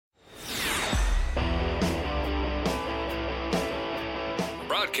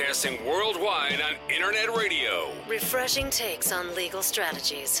Broadcasting worldwide on internet radio. Refreshing takes on legal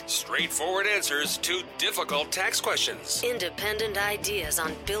strategies. Straightforward answers to difficult tax questions. Independent ideas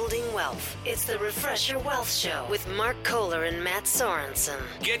on building wealth. It's the Refresh Your Wealth Show with Mark Kohler and Matt Sorensen.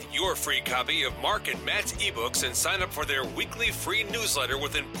 Get your free copy of Mark and Matt's ebooks and sign up for their weekly free newsletter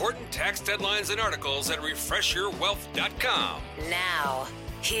with important tax deadlines and articles at refreshyourwealth.com. Now,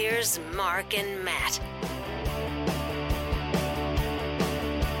 here's Mark and Matt.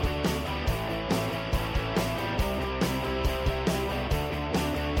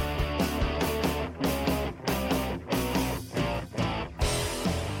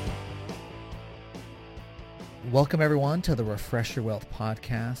 Welcome, everyone, to the Refresh Your Wealth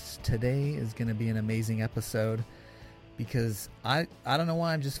podcast. Today is going to be an amazing episode because I don't know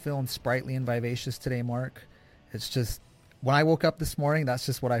why I'm just feeling sprightly and vivacious today, Mark. It's just, when I woke up this morning, that's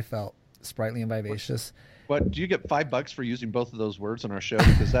just what I felt, sprightly and vivacious. What, do you get $5 for using both of those words on our show?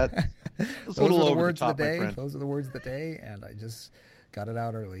 Because that was a little over the top, my friend. Those are the words of the day, and I just got it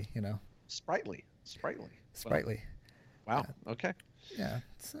out early, you know. Sprightly. Wow. Okay. Yeah.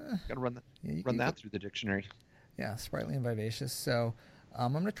 Got to run that through the dictionary. Yeah, sprightly and vivacious. So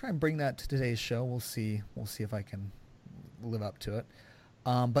I'm going to try and bring that to today's show. We'll see if I can live up to it.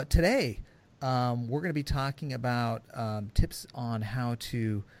 But today we're going to be talking about tips on how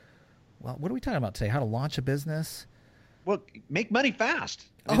to, well, what are we talking about today? How to launch a business? Well, make money fast.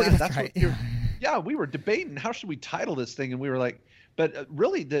 That's right. Yeah, we were debating how should we title this thing, and we were like, but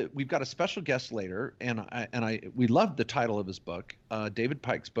really, we've got a special guest later, and we loved the title of his book, David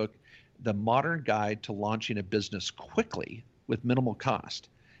Pike's book, The Modern Guide to Launching a Business Quickly with Minimal Cost.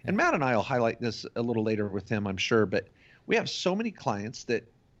 And Matt and I will highlight this a little later with him, I'm sure, but we have so many clients that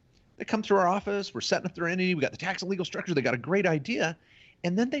come through our office, we're setting up their entity, we got the tax and legal structure, they got a great idea,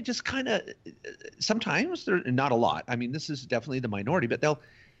 and then they just kind of, sometimes, they're not a lot, I mean, this is definitely the minority, but they'll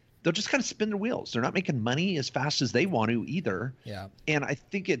just kind of spin their wheels. They're not making money as fast as they want to either. Yeah. And I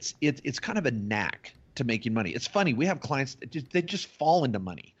think it's kind of a knack to making money. It's funny. We have clients that they just fall into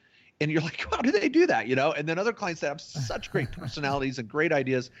money. And you're like, how do they do that? You know? And then other clients that have such great personalities and great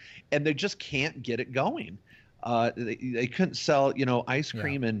ideas, and they just can't get it going. They couldn't sell, ice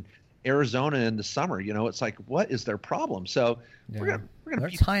cream in Arizona in the summer. It's like, what is their problem? So we're gonna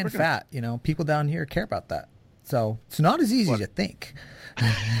It's high in fat. People down here care about that. So it's not as easy as you think.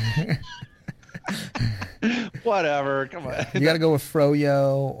 Whatever, come on. You got to go with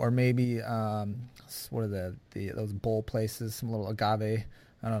Froyo, or maybe what are those bowl places? Some little agave.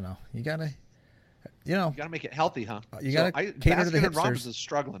 I don't know. You got to make it healthy, huh? You got to cater to the hipsters. Robbins is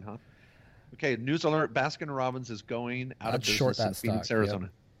struggling, huh? Okay, news alert: Baskin Robbins is going out of business in Phoenix,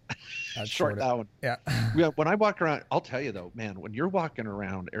 Arizona. Yep. Short that one. Yeah. When I walk around, I'll tell you though, man, when you're walking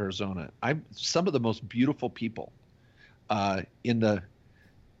around Arizona, I'm some of the most beautiful people in the,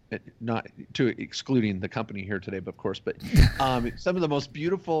 not to excluding the company here today, but of course, but some of the most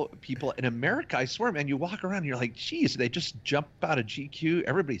beautiful people in America, I swear, man, you walk around and you're like, geez, they just jump out of GQ.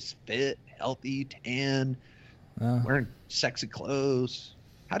 Everybody's fit, healthy, tan, wearing sexy clothes.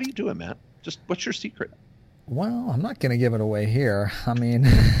 How do you do it, man? Just what's your secret? Well, I'm not going to give it away here. I mean,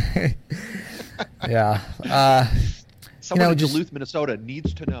 yeah. Someone in Duluth, Minnesota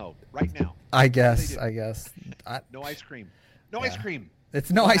needs to know right now. I guess. No ice cream. No ice cream.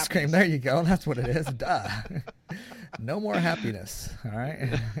 It's no ice cream. There you go. That's what it is. Duh. No more happiness. All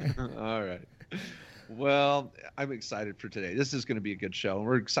right. All right. Well, I'm excited for today. This is going to be a good show, and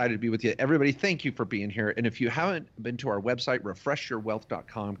we're excited to be with you. Everybody, thank you for being here. And if you haven't been to our website,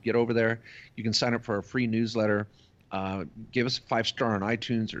 refreshyourwealth.com, get over there. You can sign up for our free newsletter. Give us a 5-star on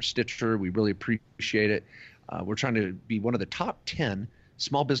iTunes or Stitcher. We really appreciate it. We're trying to be one of the top 10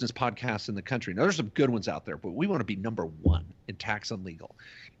 small business podcasts in the country. Now, there's some good ones out there, but we want to be number 1 in tax and legal.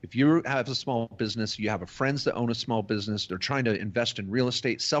 If you have a small business, you have friends that own a small business, they're trying to invest in real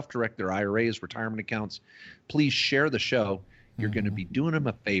estate, self-direct their IRAs, retirement accounts, please share the show. You're going to be doing them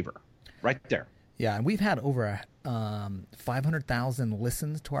a favor right there. Yeah, and we've had over 500,000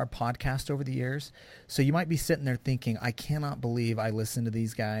 listens to our podcast over the years. So you might be sitting there thinking, I cannot believe I listen to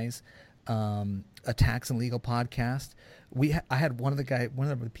these guys, a tax and legal podcast. I had one of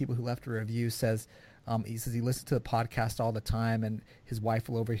the people who left a review says, he says he listens to the podcast all the time, and his wife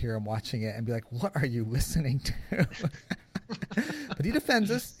will overhear him watching it and be like, what are you listening to? But he defends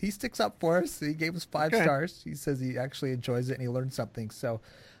us. He sticks up for us. He gave us 5 stars. He says he actually enjoys it and he learned something. So,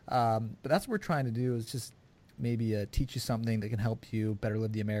 but that's what we're trying to do, is just maybe teach you something that can help you better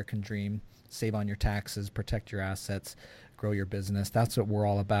live the American dream, save on your taxes, protect your assets, grow your business. That's what we're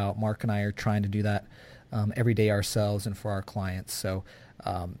all about. Mark and I are trying to do that every day ourselves and for our clients. So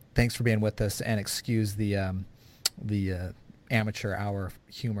thanks for being with us, and excuse the amateur hour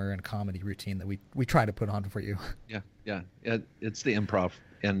humor and comedy routine that we try to put on for you. Yeah. It's the improv,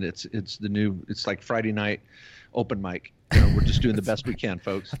 and it's like Friday night open mic. We're just doing the best we can,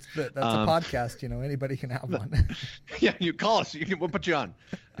 folks. That's a podcast. Anybody can have one. Yeah, you call us. We'll put you on.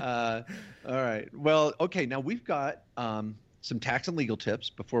 All right. Well, okay. Now we've got some tax and legal tips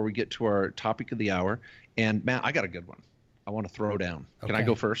before we get to our topic of the hour. And Matt, I got a good one. I want to throw down. Can I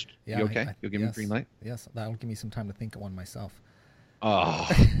go first? Yeah, you okay? You'll give me a green light? Yes, that'll give me some time to think of one myself. Oh.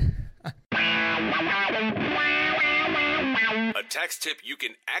 A tax tip you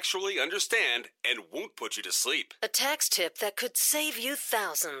can actually understand and won't put you to sleep. A tax tip that could save you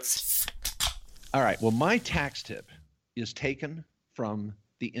thousands. All right. Well, my tax tip is taken from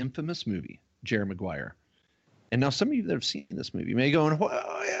the infamous movie, Jerry Maguire. And now some of you that have seen this movie may go,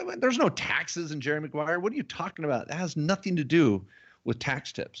 well, there's no taxes in Jerry Maguire. What are you talking about? That has nothing to do with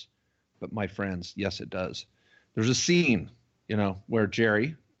tax tips. But my friends, yes, it does. There's a scene, where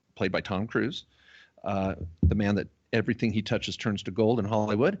Jerry, played by Tom Cruise, the man that everything he touches turns to gold in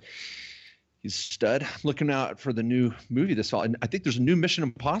Hollywood. He's a stud. Looking out for the new movie this fall. And I think there's a new Mission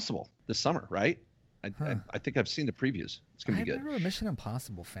Impossible this summer, right? I think I've seen the previews. It's going to be good. I'm never a Mission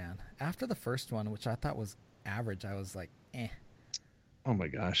Impossible fan. After the first one, which I thought was average, I was like, eh. Oh my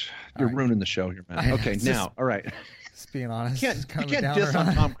gosh, you're ruining the show here, man. Okay, now, all right. Just being honest, you can't diss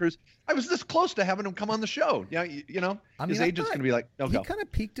on Tom Cruise. I was this close to having him come on the show. Yeah, his agent's going to be like, no, go. He kind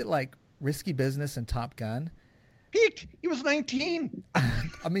of peaked at like Risky Business and Top Gun. Peaked. He was 19.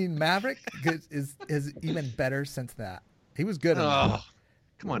 I mean, Maverick is even better since that. He was good.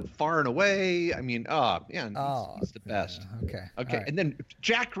 Come on, Far and Away. I mean, he's the best. Yeah, okay. Right. And then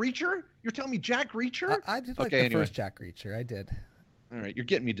Jack Reacher. You're telling me Jack Reacher? I did like the first Jack Reacher. I did. All right, you're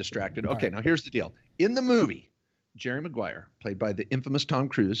getting me distracted. Okay, now here's the deal. In the movie, Jerry Maguire, played by the infamous Tom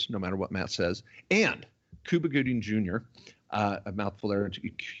Cruise, no matter what Matt says, and Cuba Gooding Jr., a mouthful there,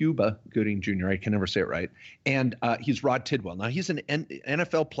 Cuba Gooding Jr., I can never say it right, and he's Rod Tidwell. Now, he's an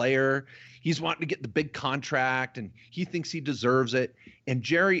NFL player. He's wanting to get the big contract, and he thinks he deserves it, and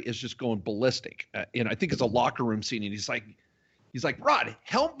Jerry is just going ballistic. I think it's a locker room scene, and he's like, Rod,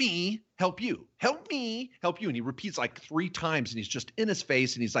 help me, help you. Help me, help you. And he repeats like 3 times, and he's just in his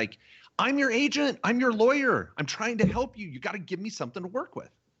face, and he's like, I'm your agent. I'm your lawyer. I'm trying to help you. You got to give me something to work with.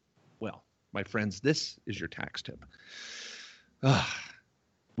 Well, my friends, this is your tax tip.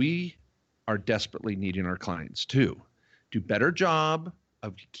 We are desperately needing our clients to do a better job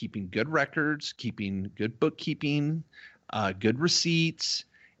of keeping good records, keeping good bookkeeping, good receipts,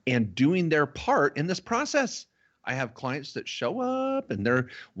 and doing their part in this process. I have clients that show up and they're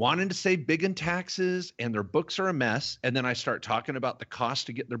wanting to save big in taxes and their books are a mess. And then I start talking about the cost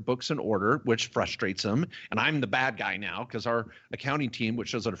to get their books in order, which frustrates them. And I'm the bad guy now because our accounting team,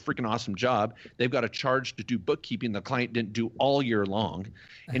 which does a freaking awesome job, they've got a charge to do bookkeeping the client didn't do all year long.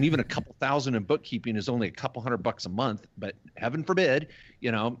 And even a couple thousand in bookkeeping is only a couple $100 a month, but heaven forbid,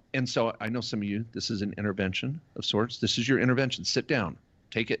 And so I know some of you, this is an intervention of sorts. This is your intervention. Sit down,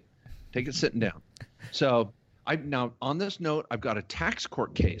 take it sitting down. So now, on this note, I've got a tax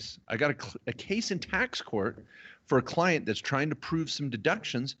court case. I got a case in tax court for a client that's trying to prove some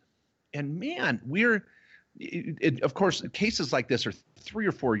deductions. And man, of course, cases like this are 3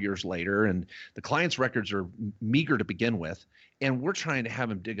 or 4 years later, and the client's records are meager to begin with. And we're trying to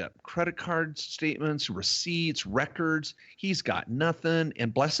have him dig up credit card statements, receipts, records. He's got nothing.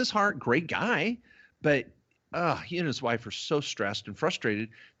 And bless his heart, great guy, but he and his wife are so stressed and frustrated.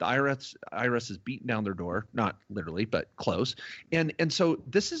 The IRS is beating down their door, not literally, but close. And so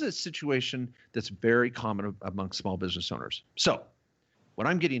this is a situation that's very common among small business owners. So what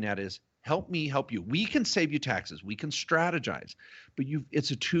I'm getting at is help me help you. We can save you taxes. We can strategize, but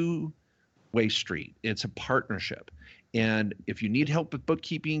it's a two-way street. It's a partnership. And if you need help with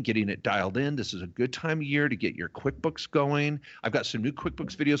bookkeeping, getting it dialed in, this is a good time of year to get your QuickBooks going. I've got some new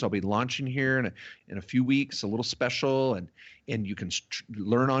QuickBooks videos I'll be launching here in a few weeks, a little special, and you can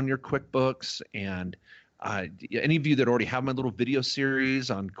learn on your QuickBooks. And any of you that already have my little video series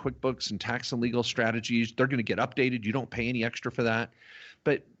on QuickBooks and tax and legal strategies, they're going to get updated. You don't pay any extra for that.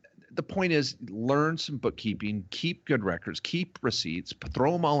 But the point is, learn some bookkeeping, keep good records, keep receipts,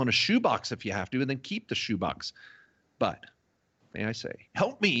 throw them all in a shoebox if you have to, and then keep the shoebox. But may I say,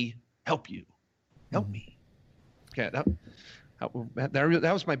 help me, help you, help me. Okay, that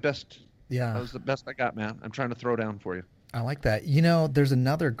was my best. Yeah, that was the best I got, man. I'm trying to throw down for you. I like that. There's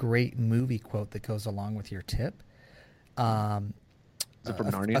another great movie quote that goes along with your tip. Is it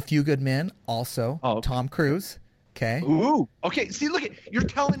from Narnia? A Few Good Men, also. Oh, okay. Tom Cruise. Okay. Ooh. Okay. See, look, you're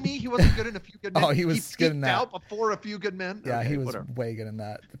telling me he wasn't good in A Few Good Men. Oh, he was good in that. Out before A Few Good Men. Yeah, okay, he was way good in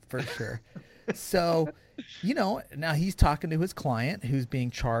that for sure. So, now he's talking to his client who's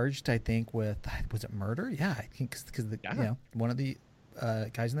being charged, I think, with, was it murder? Yeah, I think because one of the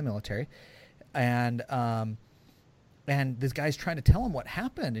guys in the military, and this guy's trying to tell him what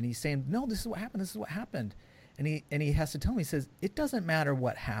happened, and he's saying, no, this is what happened. This is what happened, and he has to tell him. He says, it doesn't matter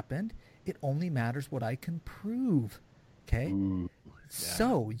what happened. It only matters what I can prove. Okay. Ooh, yeah.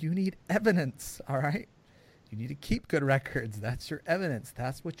 So you need evidence. All right. You need to keep good records. That's your evidence.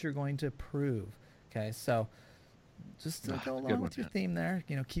 That's what you're going to prove. Okay. So just to go along with your theme there,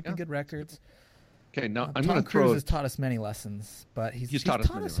 keeping good records. Okay. Now I'm Tom going to Cruise has taught us many lessons, but he's taught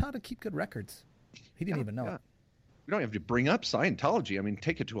us how to keep good records. He didn't even know it. We don't have to bring up Scientology. I mean,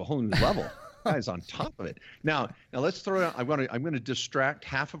 take it to a whole new level. Guy's on top of it. Now let's throw out. I'm going to distract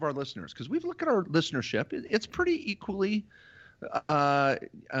half of our listeners because we've looked at our listenership. It's pretty equally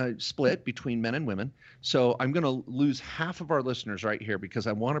split between men and women. So I'm going to lose half of our listeners right here because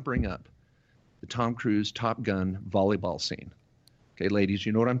I want to bring up the Tom Cruise Top Gun volleyball scene. Okay, ladies,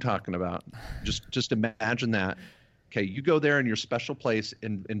 you know what I'm talking about. Just imagine that. Okay, you go there in your special place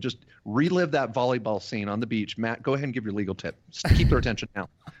and just relive that volleyball scene on the beach. Matt, go ahead and give your legal tip. Just keep their attention now.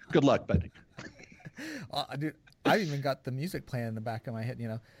 Good luck, buddy. Dude, I even got the music playing in the back of my head,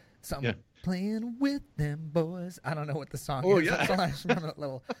 something playing with them boys. I don't know what the song is. Yeah. I just remember that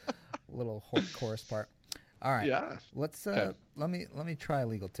little chorus part. All right. Yeah. Let's let me try a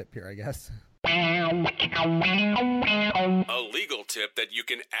legal tip here, I guess. A legal tip that you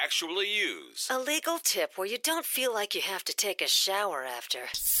can actually use. A legal tip where you don't feel like you have to take a shower after.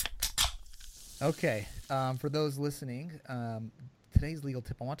 Okay. For those listening, today's legal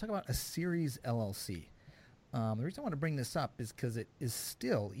tip, I want to talk about a Series LLC. The reason I want to bring this up is because it is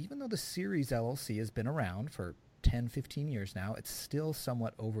still, even though the Series LLC has been around for 10, 15 years now, it's still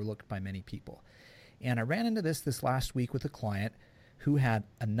somewhat overlooked by many people. And I ran into this last week with a client who had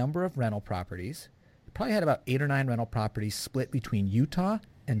a number of rental properties. He probably had about 8 or 9 rental properties split between Utah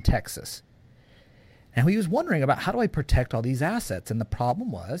and Texas. And he was wondering about, how do I protect all these assets? And the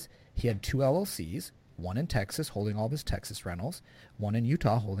problem was he had 2 LLCs, one in Texas holding all of his Texas rentals, one in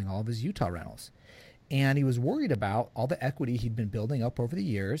Utah holding all of his Utah rentals. And he was worried about all the equity he'd been building up over the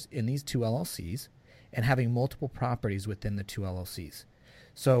years in these 2 LLCs and having multiple properties within the 2 LLCs.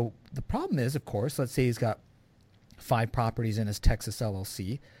 So the problem is, of course, let's say he's got 5 properties in his Texas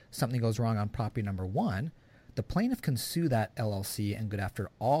LLC. Something goes wrong on property number 1. The plaintiff can sue that LLC and go after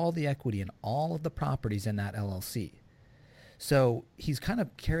all the equity in all of the properties in that LLC. So he's kind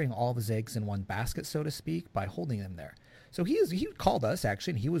of carrying all of his eggs in one basket, so to speak, by holding them there. So he called us,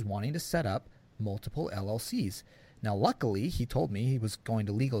 actually, and he was wanting to set up multiple LLCs. Now, luckily, he told me he was going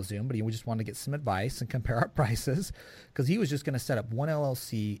to LegalZoom, but he just wanted to get some advice and compare our prices because he was just going to set up one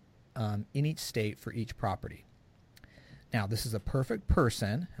LLC in each state for each property. Now, this is a perfect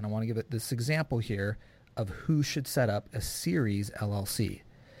person, and I want to give it this example here of who should set up a Series LLC.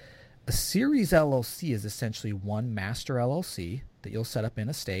 A Series LLC is essentially one master LLC that you'll set up in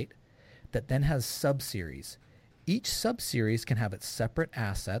a state that then has subseries. Each subseries can have its separate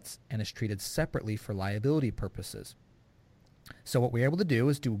assets and is treated separately for liability purposes. So what we're able to do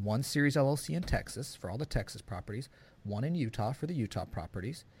is do one Series LLC in Texas for all the Texas properties, one in Utah for the Utah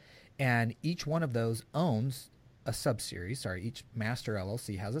properties, and each one of those owns a subseries. Each master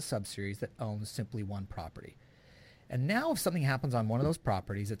LLC has a subseries that owns simply one property. And now if something happens on one of those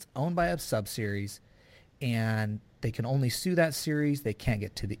properties, it's owned by a subseries, and they can only sue that series. They can't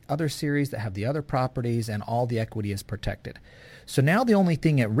get to the other series that have the other properties, and all the equity is protected. So now the only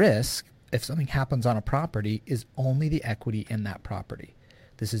thing at risk, if something happens on a property, is only the equity in that property.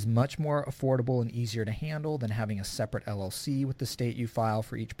 This is much more affordable and easier to handle than having a separate LLC with the state you file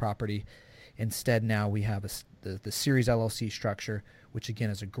for each property. Instead, now we have the Series LLC structure, which again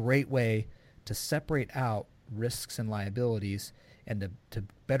is a great way to separate out risks and liabilities and to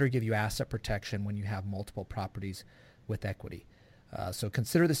better give you asset protection when you have multiple properties with equity. So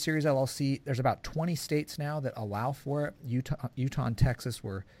consider the Series LLC. There's about 20 states now that allow for it. Utah and Texas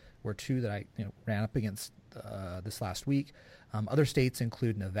were 2 that I ran up against this last week. Other states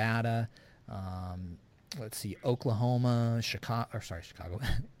include Nevada, Oklahoma, Chicago,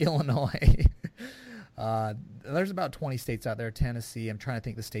 Illinois. There's about 20 states out there. Tennessee, I'm trying to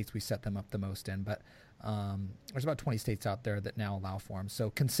think the states we set them up the most in, but there's about 20 states out there that now allow for them. So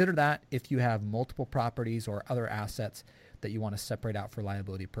consider that if you have multiple properties or other assets that you want to separate out for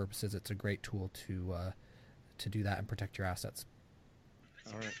liability purposes. It's a great tool to do that and protect your assets.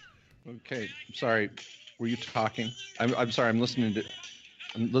 All right. Okay. I'm sorry. Were you talking? I'm sorry. I'm listening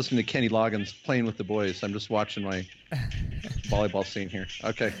to Kenny Loggins playing with the boys. I'm just watching my volleyball scene here.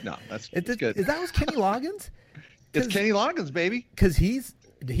 Okay. No, that's good. Is that was Kenny Loggins? It's Kenny Loggins, baby. Because he's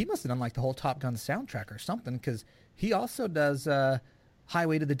he must have done like the whole Top Gun soundtrack or something, because he also does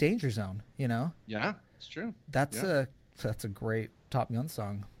Highway to the Danger Zone, you know? Yeah, it's true. That's a great Top Gun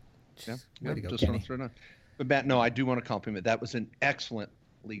song. Yeah, Way to go, just Kenny. want to throw it on. But Matt, no, I do want to compliment. That was an excellent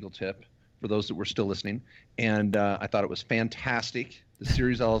legal tip for those that were still listening, and I thought it was fantastic. The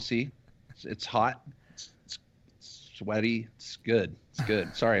Series LLC, it's hot, it's sweaty, it's good. It's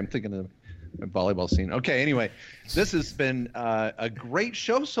good. Sorry, I'm thinking of my volleyball scene. Okay, anyway, this has been a great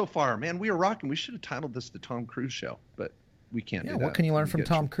show so far, man. We are rocking. We should have titled this the Tom Cruise Show, but we can't do that. What can you learn from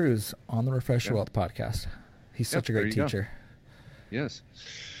Tom Cruise on the Refresh Your Wealth podcast? He's such a great teacher. Yes.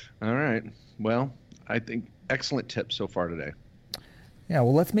 All right. Well, I think excellent tips so far today. Yeah,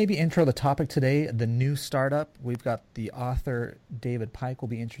 well, let's maybe intro the topic today, the new startup. We've got the author David Pike will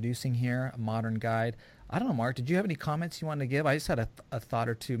be introducing here, a modern guide. I don't know, Mark, did you have any comments you wanted to give? I just had a thought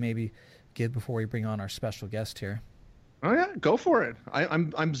or two maybe give before we bring on our special guest here. Oh yeah, go for it.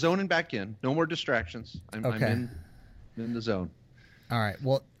 I'm zoning back in. No more distractions. I'm in the zone. All right.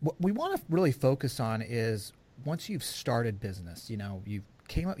 Well, what we want to really focus on is once you've started business, you know, you've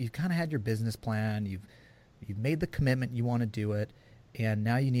kind of had your business plan, you've made the commitment, you want to do it, and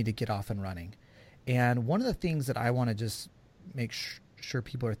now you need to get off and running. And one of the things that I want to just make sure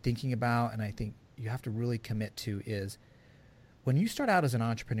people are thinking about, and I think you have to really commit to, is when you start out as an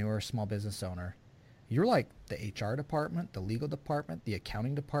entrepreneur or small business owner, you're like the HR department, the legal department, the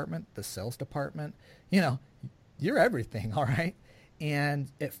accounting department, the sales department. You know, you're everything, all right?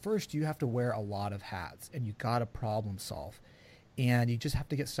 And at first you have to wear a lot of hats, and you got to problem solve. And you just have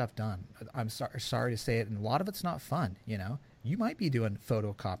to get stuff done. I'm sorry to say it, and a lot of it's not fun, you know? You might be doing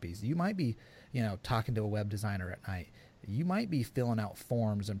photocopies. You might be, you know, talking to a web designer at night. You might be filling out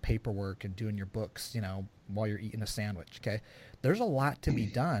forms and paperwork and doing your books, you know, while you're eating a sandwich, okay? There's a lot to be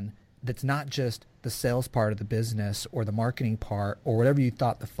done that's not just the sales part of the business or the marketing part or whatever you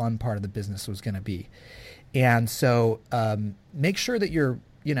thought the fun part of the business was going to be. And so make sure that you're,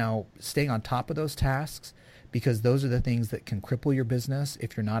 you know, staying on top of those tasks, because those are the things that can cripple your business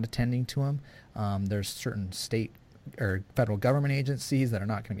if you're not attending to them. There's certain state or federal government agencies that are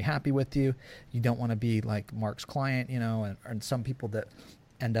not going to be happy with you. You don't want to be like Mark's client, you know, and some people that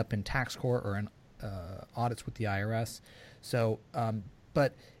end up in tax court or in audits with the IRS. So,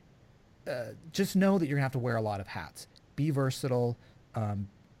 but just know that you're going to have to wear a lot of hats. Be versatile.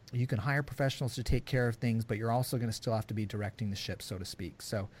 You can hire professionals to take care of things, but you're also going to still have to be directing the ship, so to speak.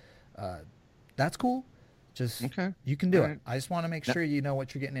 So that's cool. Just You can do it. I just want to make sure you know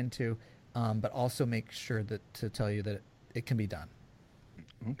what you're getting into, but also make sure to tell you that it can be done.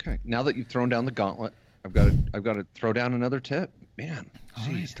 Okay. Now that you've thrown down the gauntlet, I've got to throw down another tip. Man,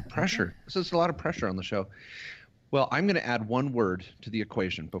 geez, the pressure. Okay. This is a lot of pressure on the show. Well, I'm going to add one word to the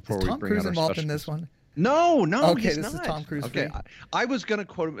equation before we bring Tom Cruise out our involved special in this one? No, okay, he's this not. is Tom Cruise. Okay, I was going to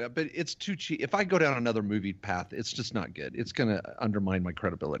quote him, but it's too cheap. If I go down another movie path, it's just not good. It's going to undermine my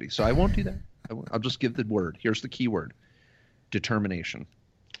credibility. So I won't do that. I'll just give the word. Here's the key word: determination.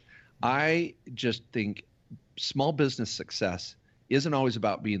 I just think small business success isn't always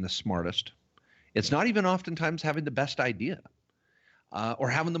about being the smartest. It's not even oftentimes having the best idea or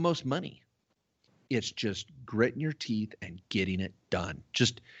having the most money. It's just gritting your teeth and getting it done.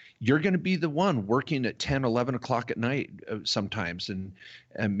 You're going to be the one working at 10, 11 o'clock at night sometimes, and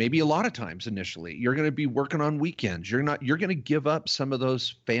maybe a lot of times initially. You're going to be working on weekends. You're going to give up some of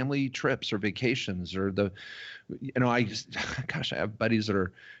those family trips or vacations or I have buddies that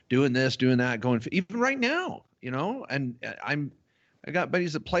are doing this, doing that, going even right now, and I got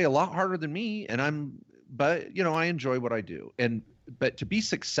buddies that play a lot harder than me, but I enjoy what I do. But to be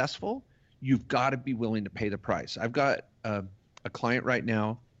successful, you've got to be willing to pay the price. I've got a client right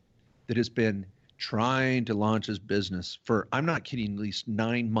now that has been trying to launch his business for, I'm not kidding, at least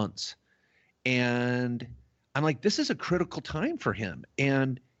 9 months. And I'm like, this is a critical time for him.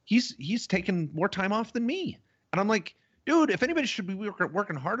 And he's taken more time off than me. And I'm like, dude, if anybody should be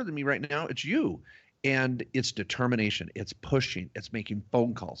working harder than me right now, it's you. And it's determination. It's pushing. It's making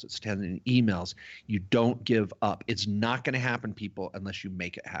phone calls. It's sending emails. You don't give up. It's not going to happen, people, unless you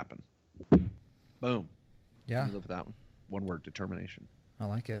make it happen. Boom. Yeah. I live with that one. One word: determination. I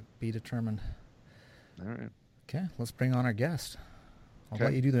like it. Be determined. All right. Okay, let's bring on our guest. I'll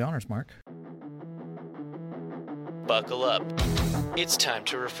let you do the honors, Mark. Buckle up. It's time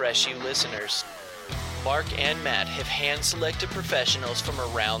to refresh you listeners. Mark and Matt have hand-selected professionals from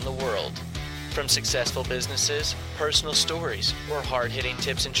around the world. From successful businesses, personal stories, or hard-hitting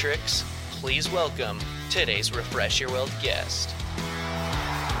tips and tricks, please welcome today's Refresh Your Wealth guest.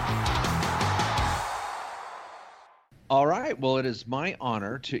 All right. right. Well, it is my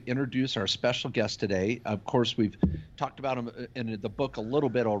honor to introduce our special guest today. Of course, we've talked about him in the book a little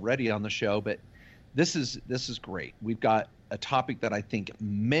bit already on the show, but this is great. We've got a topic that I think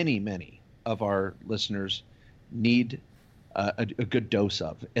many of our listeners need a good dose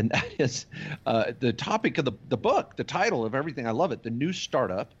of, and that is the topic of the book, the title of everything. I love it. The New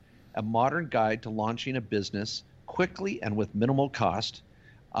Startup, a modern guide to launching a business quickly and with minimal cost.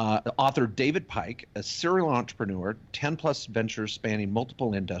 Author David Pike, a serial entrepreneur, 10-plus ventures spanning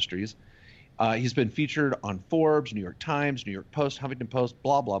multiple industries. He's been featured on Forbes, New York Times, New York Post, Huffington Post,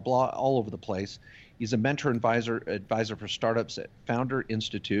 blah, blah, blah, all over the place. He's a mentor advisor for startups at Founder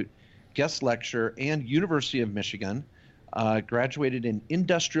Institute, guest lecturer, and University of Michigan. Graduated in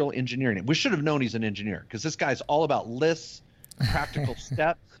industrial engineering. We should have known he's an engineer because this guy's all about lists, practical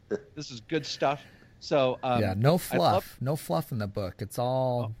steps. This is good stuff. So no fluff in the book. It's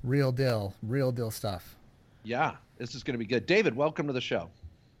all real deal stuff. Yeah, this is going to be good. David, welcome to the show.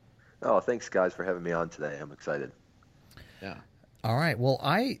 Oh, thanks guys for having me on today. I'm excited. Yeah. All right. Well,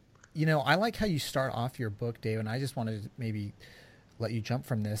 I like how you start off your book, David, and I just wanted to maybe let you jump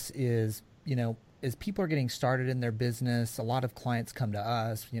from this is, as people are getting started in their business, a lot of clients come to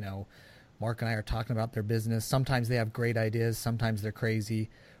us, Mark and I are talking about their business. Sometimes they have great ideas. Sometimes they're crazy.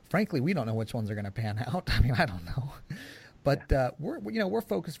 Frankly, we don't know which ones are going to pan out. I mean, I don't know, but we're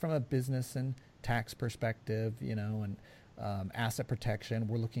focused from a business and tax perspective, and asset protection.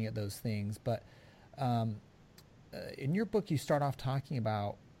 We're looking at those things. But in your book, you start off talking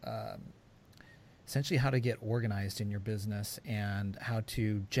about essentially how to get organized in your business and how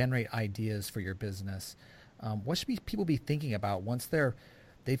to generate ideas for your business. What should people be thinking about once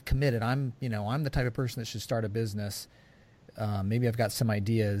they've committed? I'm the type of person that should start a business. Maybe I've got some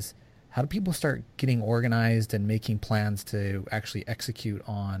ideas. How do people start getting organized and making plans to actually execute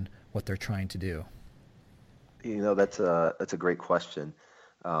on what they're trying to do? That's a great question.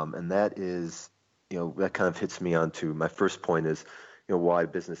 And that is, that kind of hits me onto my first point is, why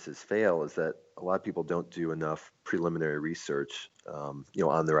businesses fail is that a lot of people don't do enough preliminary research,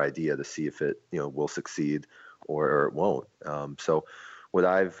 on their idea to see if it, will succeed or it won't. So what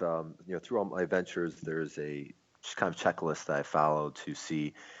I've, through all my ventures, there's a kind of checklist that I follow to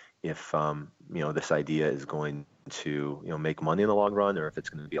see if, this idea is going to, make money in the long run or if it's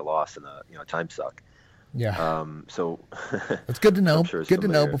going to be a loss and a time suck. Yeah. So it's good to know. Sure good to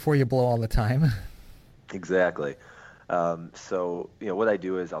know before you blow all the time. Exactly. So, what I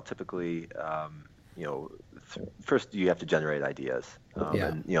do is I'll typically, first you have to generate ideas.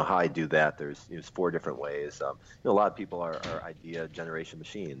 And, how I do that, there's 4 different ways. A lot of people are idea generation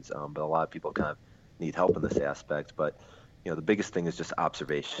machines, but a lot of people kind of need help in this aspect. But, the biggest thing is just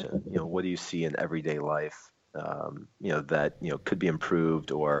observation. What do you see in everyday life, that, could be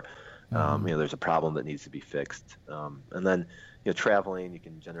improved or, there's a problem that needs to be fixed. And then, traveling, you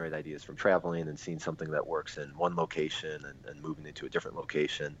can generate ideas from traveling and seeing something that works in one location and moving into a different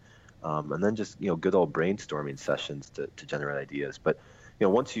location. And then just, good old brainstorming sessions to generate ideas. But,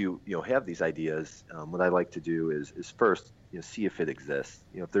 once you have these ideas, what I like to do is first, see if it exists.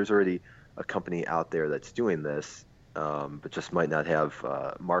 If there's already a company out there that's doing this, but just might not have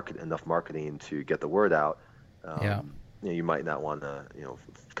enough marketing to get the word out, you might not want to,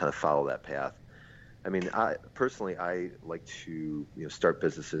 kind of follow that path. I mean, I personally like to start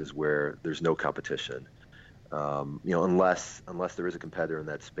businesses where there's no competition. Unless there is a competitor in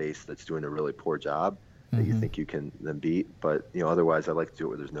that space that's doing a really poor job that you think you can then beat. But otherwise, I like to do it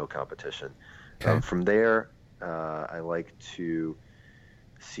where there's no competition. Okay. From there, I like to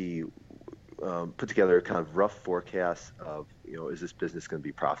put together a kind of rough forecast of is this business going to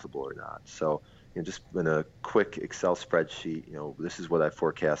be profitable or not. So. Just in a quick Excel spreadsheet, this is what I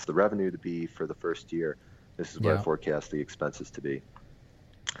forecast the revenue to be for the first year. This is what I forecast the expenses to be.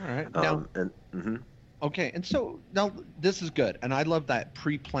 All right. Now, okay. And so now this is good. And I love that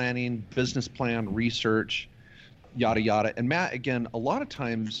pre-planning, business plan, research, yada, yada. And Matt, again, a lot of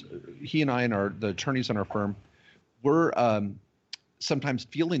times he and I and the attorneys in our firm, we're sometimes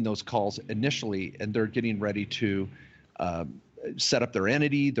fielding those calls initially and they're getting ready to set up their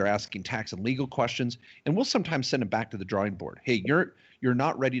entity. They're asking tax and legal questions, and we'll sometimes send them back to the drawing board. Hey, you're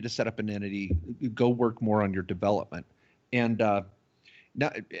not ready to set up an entity. Go work more on your development. And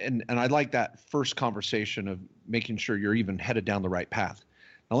now, and I like that first conversation of making sure you're even headed down the right path.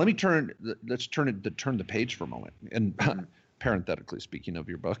 Now let's turn the page for a moment. And parenthetically speaking of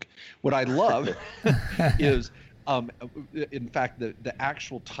your book, what I love is, in fact, the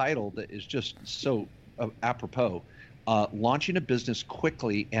actual title that is just so apropos. Launching a business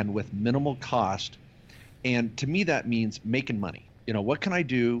quickly and with minimal cost. And to me, that means making money. What can I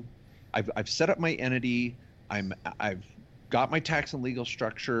do? I've set up my entity. I've got my tax and legal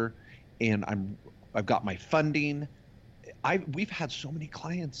structure, and I've got my funding. We've had so many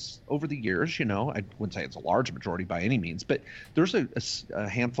clients over the years, I wouldn't say it's a large majority by any means, but there's a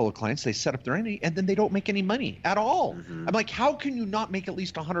handful of clients, they set up their entity and then they don't make any money at all. Mm-hmm. I'm like, how can you not make at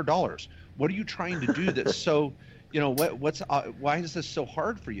least $100? What are you trying to do that's so, why is this so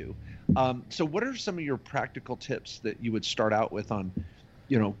hard for you? So what are some of your practical tips that you would start out with on,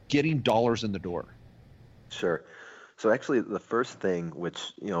 getting dollars in the door? Sure. So actually, the first thing,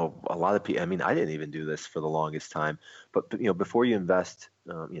 which a lot of people, I didn't even do this for the longest time, but before you invest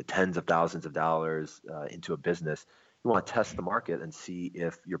tens of thousands of dollars into a business, you want to test the market and see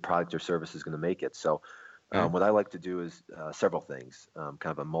if your product or service is going to make it. So what I like to do is several things, kind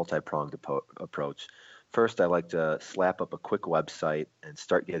of a multi-pronged approach. First, I like to slap up a quick website and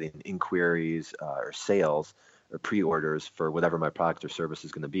start getting inquiries or sales or pre-orders for whatever my product or service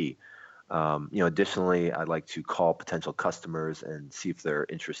is going to be. Additionally, I'd like to call potential customers and see if they're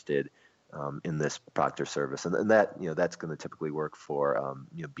interested in this product or service, and that that's going to typically work for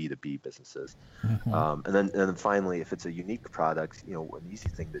B2B businesses. Mm-hmm. And then finally, if it's a unique product, an easy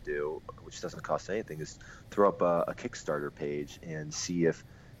thing to do, which doesn't cost anything, is throw up a Kickstarter page and see if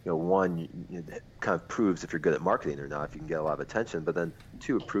one, it kind of proves if you're good at marketing or not, if you can get a lot of attention, but then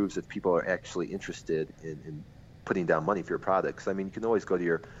two, it proves if people are actually interested in putting down money for your products. You can always go to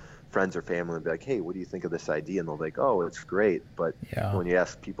your friends or family and be like, hey, what do you think of this idea? And they'll be like, oh, it's great. But when you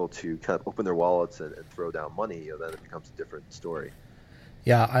ask people to kind of open their wallets and throw down money, then it becomes a different story.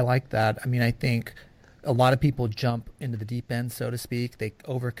 Yeah, I like that. I think a lot of people jump into the deep end, so to speak. They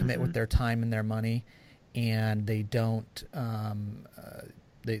overcommit with their time and their money, and they don't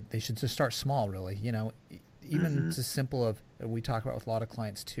they should just start small, really. Even it's as simple of, we talk about with a lot of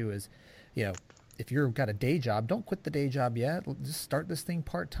clients too, is, if you've got a day job, don't quit the day job yet. Just start this thing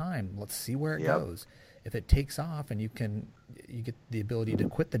part-time. Let's see where it goes. If it takes off and you get the ability to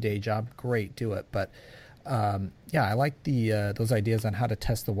quit the day job, great, do it. But I like those ideas on how to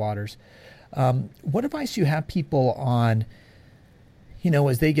test the waters. What advice do you have people on,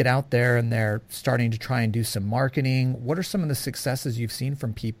 as they get out there and they're starting to try and do some marketing? What are some of the successes you've seen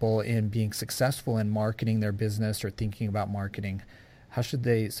from people in being successful in marketing their business or thinking about marketing? How should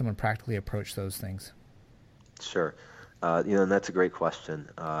someone practically approach those things? Sure. And that's a great question.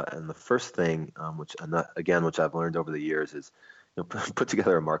 And the first thing, which I've learned over the years, is put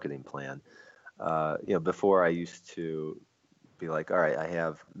together a marketing plan. Before I used to be like, all right, I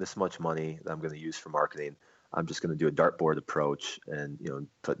have this much money that I'm going to use for marketing. I'm just going to do a dartboard approach and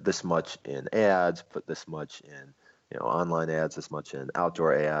put this much in ads, put this much in online ads, this much in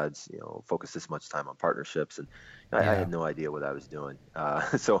outdoor ads, focus this much time on partnerships. And I had no idea what I was doing.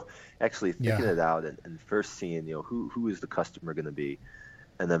 So actually thinking it out and first seeing, who is the customer going to be?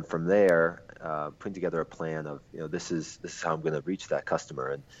 And then from there, putting together a plan of, this is how I'm going to reach that customer.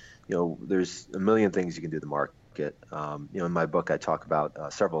 And, there's a million things you can do to market. In my book, I talk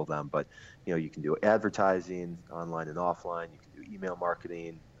about several of them, but, you can do advertising online and offline. You can do email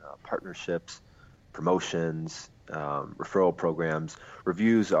marketing, partnerships, promotions, referral programs.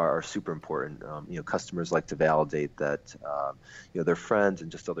 Reviews are super important. Customers like to validate that their friends and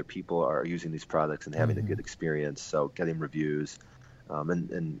just other people are using these products and having a good experience. So getting reviews,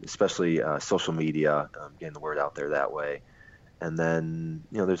 and especially social media, getting the word out there that way. And then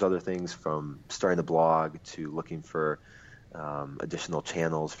there's other things from starting a blog to looking for additional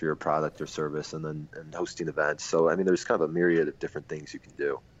channels for your product or service, and hosting events. So there's kind of a myriad of different things you can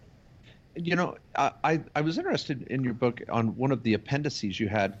do. I was interested in your book on one of the appendices you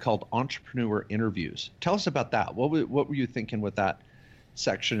had called Entrepreneur Interviews. Tell us about that. What were you thinking with that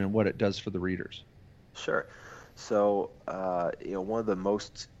section and what it does for the readers? Sure. So, one of the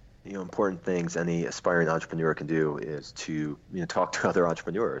most important things any aspiring entrepreneur can do is to talk to other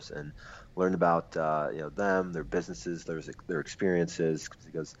entrepreneurs and learn about them, their businesses, their experiences,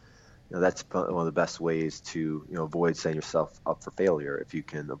 because that's one of the best ways to avoid setting yourself up for failure if you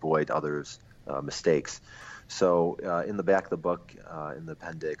can avoid others' mistakes. So in the back of the book, in the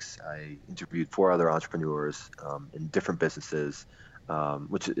appendix, I interviewed 4 other entrepreneurs in different businesses,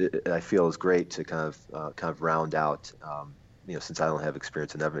 which I feel is great to kind of round out, since I don't have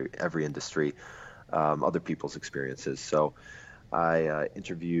experience in every industry, other people's experiences. So I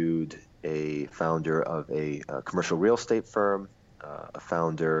interviewed a founder of a commercial real estate firm, a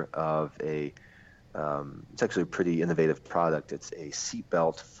founder of it's actually a pretty innovative product. It's a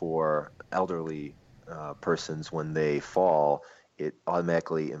seatbelt for elderly persons. When they fall, it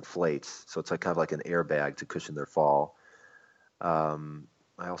automatically inflates. So it's kind of like an airbag to cushion their fall.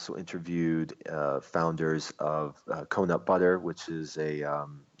 I also interviewed founders of Conut Butter, which is a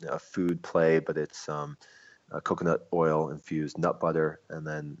food play, but it's coconut oil infused nut butter, and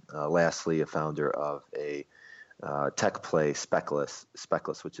then lastly, a founder of a tech play,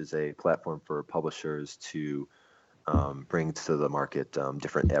 Speckless, which is a platform for publishers to bring to the market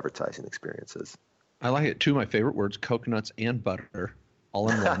different advertising experiences. I like it. Two of my favorite words, coconuts and butter, all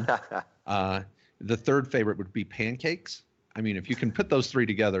in one. The third favorite would be pancakes. I mean, if you can put those three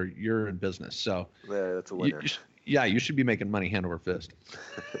together, you're in business. So yeah, that's a winner. You should be making money hand over fist.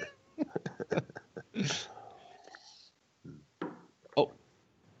 Oh,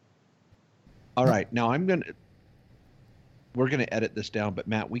 all right. Now we're gonna edit this down, but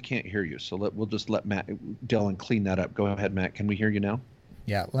Matt, we can't hear you, so we'll just let Dylan clean that up. Go ahead, Matt. Can we hear you now?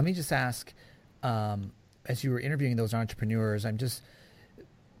 Yeah. Let me just ask. As you were interviewing those entrepreneurs, I'm just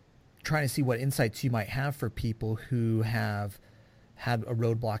trying to see what insights you might have for people who have had a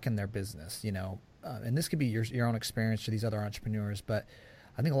roadblock in their business, and this could be your own experience to these other entrepreneurs, but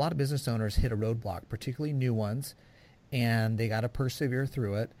I think a lot of business owners hit a roadblock, particularly new ones, and they got to persevere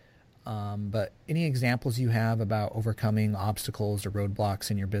through it. But any examples you have about overcoming obstacles or roadblocks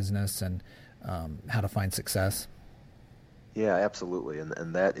in your business and how to find success? Yeah, absolutely.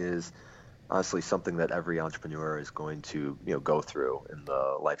 And that is honestly something that every entrepreneur is going to go through in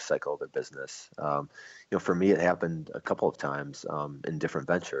the life cycle of their business. For me, it happened a couple of times in different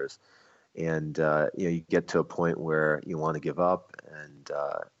ventures, and you get to a point where you want to give up and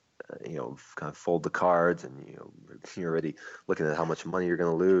kind of fold the cards, and you're already looking at how much money you're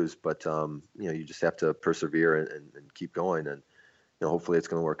going to lose, but you just have to persevere and keep going, and hopefully it's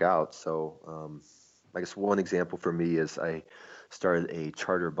going to work out. So I guess one example for me is I started a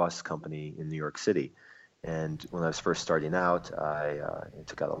charter bus company in New York City. And when I was first starting out, I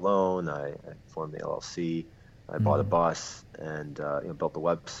took out a loan, I formed the LLC, I bought a bus, and built the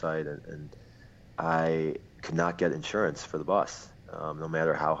website, and I could not get insurance for the bus. No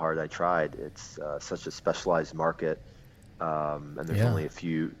matter how hard I tried, it's such a specialized market, and there's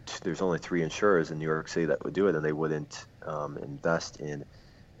only 3 insurers in New York City that would do it, and they wouldn't invest in,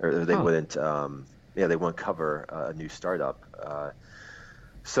 or they wouldn't. They won't cover a new startup.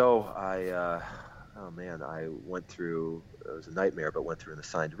 So I went through, it was a nightmare, but went through an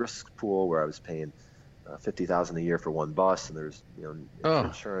assigned risk pool where I was paying $50,000 a year for one bus, and there's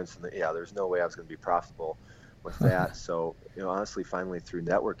insurance, and there's no way I was going to be profitable with that. So honestly, finally through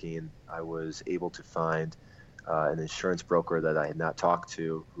networking, I was able to find an insurance broker that I had not talked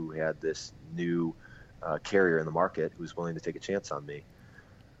to, who had this new carrier in the market who was willing to take a chance on me.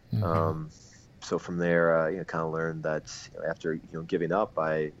 So from there, kind of learned that after giving up,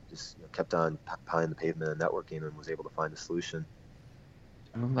 I just kept on pounding the pavement and networking, and was able to find a solution.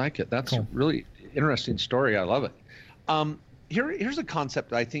 I like it. That's a really interesting story. I love it. Here's a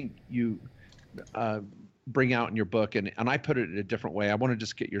concept that I think you bring out in your book, and I put it in a different way. I want to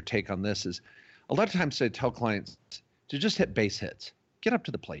just get your take on this. Is a lot of times I tell clients to just hit base hits, get up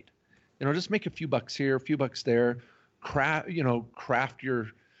to the plate, just make a few bucks here, a few bucks there, craft your.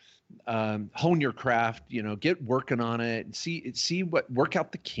 Hone your craft, get working on it, and work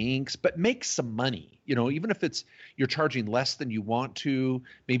out the kinks, but make some money, even if you're charging less than you want to,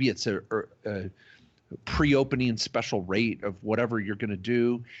 maybe it's a pre-opening special rate of whatever you're going to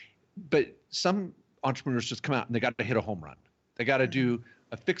do. But some entrepreneurs just come out and they got to hit a home run. They got to do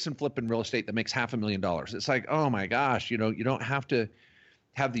a fix and flip in real estate that makes $500,000. It's like, oh my gosh, you don't have to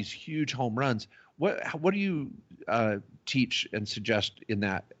have these huge home runs. What do you teach and suggest in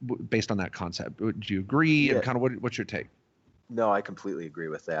that, based on that concept? Do you agree? Yeah. And kind of what's your take? No, I completely agree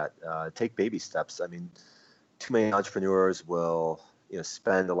with that. Take baby steps. I mean, too many entrepreneurs will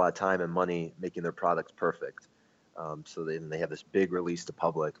spend a lot of time and money making their products perfect, so they have this big release to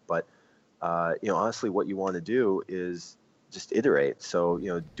public. But honestly, what you want to do is just iterate. So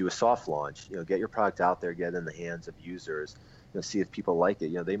do a soft launch. Get your product out there, get it in the hands of users. See if people like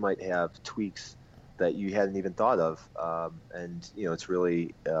it. They might have tweaks that you hadn't even thought of, and it's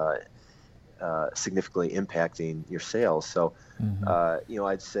really significantly impacting your sales. So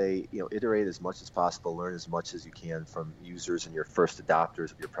I'd say iterate as much as possible, learn as much as you can from users and your first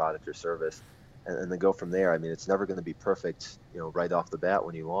adopters of your product or service, and then go from there. I mean, it's never going to be perfect right off the bat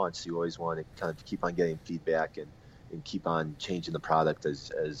when you launch. So you always want to kind of keep on getting feedback and keep on changing the product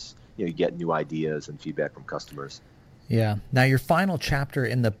as you get new ideas and feedback from customers. Yeah. Now, your final chapter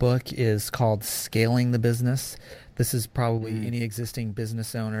in the book is called Scaling the Business. This is probably any existing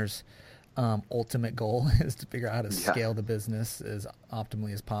business owner's ultimate goal, is to figure out how to scale the business as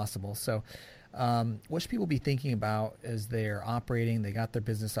optimally as possible. So what should people be thinking about as they're operating, they got their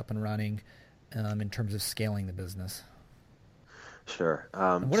business up and running, in terms of scaling the business? Sure.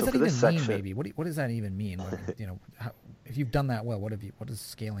 What does that even mean, maybe? What does that even mean? If you've done that well, what does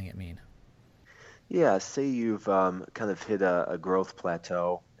scaling it mean? Yeah, say you've kind of hit a growth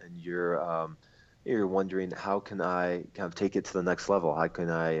plateau, and you're wondering, how can I kind of take it to the next level? How can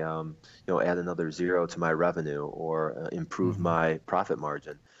I add another zero to my revenue, or improve my profit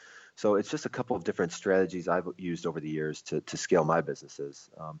margin? So it's just a couple of different strategies I've used over the years to scale my businesses.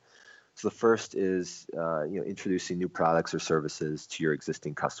 So the first is introducing new products or services to your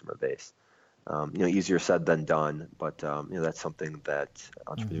existing customer base. Easier said than done, but that's something that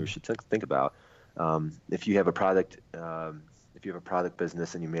entrepreneurs should think about. If you have a product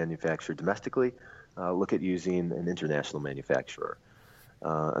business and you manufacture domestically, look at using an international manufacturer.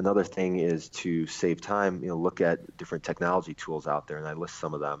 Another thing is to save time. Look at different technology tools out there, and I list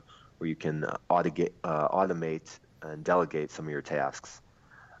some of them where you can automate and delegate some of your tasks.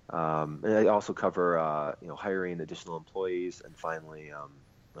 And I also cover hiring additional employees, and finally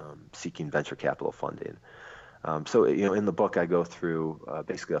seeking venture capital funding. So in the book I go through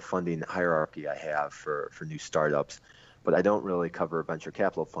basically a funding hierarchy I have for new startups, but I don't really cover venture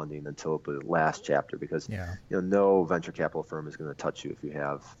capital funding until the last chapter, because no venture capital firm is going to touch you if you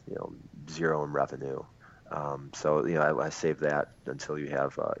have zero in revenue. So I save that until you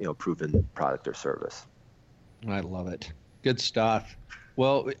have proven product or service. I love it. Good stuff.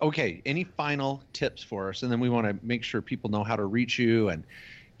 Well, okay. Any final tips for us, and then we want to make sure people know how to reach you and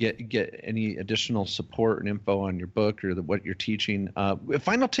get any additional support and info on your book or what you're teaching.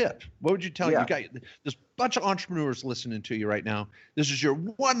 Final tip. What would you tell? You got this bunch of entrepreneurs listening to you right now. This is your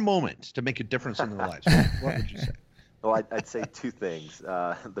one moment to make a difference in their lives. What would you say? Well, I'd say two things.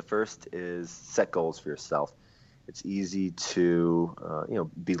 The first is set goals for yourself. It's easy to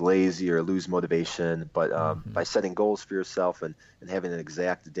be lazy or lose motivation, but by setting goals for yourself and having an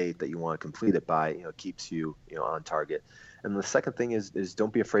exact date that you want to complete it by, it keeps you on target. And the second thing is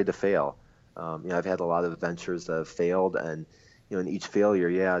don't be afraid to fail. I've had a lot of ventures that have failed, and in each failure,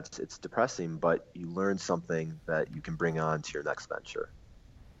 it's depressing, but you learn something that you can bring on to your next venture.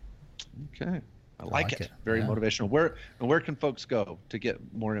 Okay, I like it. Very motivational. Where can folks go to get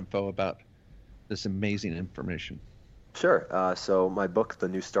more info about this amazing information? Sure. So my book, The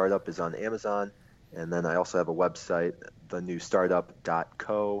New Startup, is on Amazon, and then I also have a website,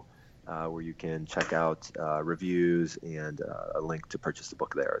 thenewstartup.co. Where you can check out reviews and a link to purchase the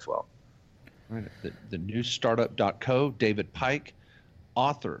book there as well. Right. The newstartup.co. David Pike,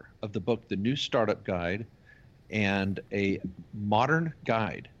 author of the book The New Startup Guide, and a modern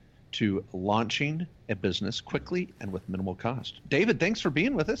guide to launching a business quickly and with minimal cost. David, thanks for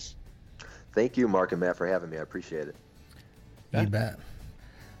being with us. Thank you, Mark and Matt, for having me. I appreciate it. You bet.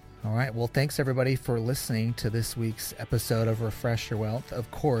 All right. Well, thanks everybody for listening to this week's episode of Refresh Your Wealth. Of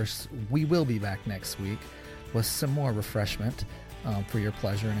course, we will be back next week with some more refreshment for your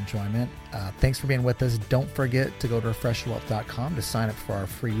pleasure and enjoyment. Thanks for being with us. Don't forget to go to refreshyourwealth.com to sign up for our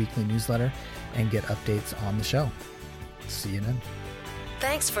free weekly newsletter and get updates on the show. See you then.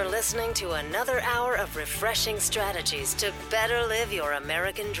 Thanks for listening to another hour of refreshing strategies to better live your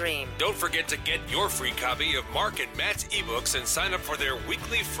American dream. Don't forget to get your free copy of Mark and Matt's ebooks and sign up for their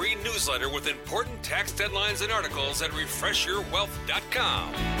weekly free newsletter with important tax deadlines and articles at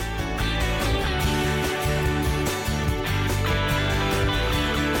refreshyourwealth.com.